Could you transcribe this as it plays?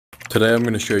Today I'm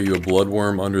going to show you a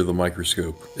bloodworm under the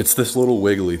microscope. It's this little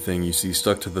wiggly thing you see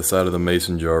stuck to the side of the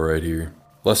mason jar right here.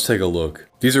 Let's take a look.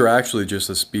 These are actually just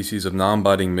a species of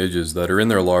non-biting midges that are in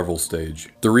their larval stage.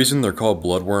 The reason they're called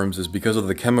bloodworms is because of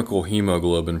the chemical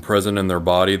hemoglobin present in their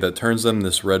body that turns them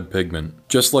this red pigment.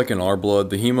 Just like in our blood,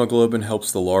 the hemoglobin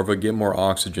helps the larva get more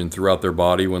oxygen throughout their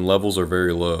body when levels are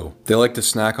very low. They like to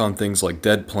snack on things like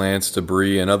dead plants,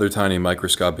 debris, and other tiny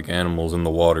microscopic animals in the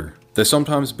water. They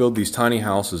sometimes build these tiny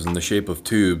houses in the shape of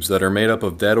tubes that are made up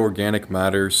of dead organic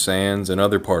matter, sands, and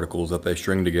other particles that they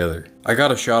string together. I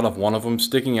got a shot of one of them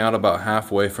sticking out about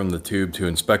halfway from the tube to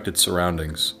inspect its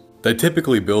surroundings. They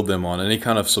typically build them on any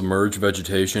kind of submerged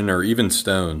vegetation or even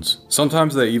stones.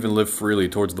 Sometimes they even live freely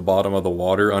towards the bottom of the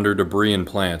water under debris and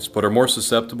plants, but are more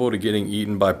susceptible to getting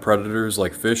eaten by predators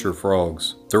like fish or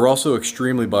frogs. They're also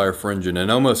extremely birefringent and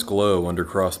almost glow under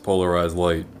cross-polarized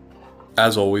light.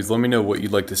 As always, let me know what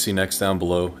you'd like to see next down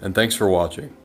below, and thanks for watching.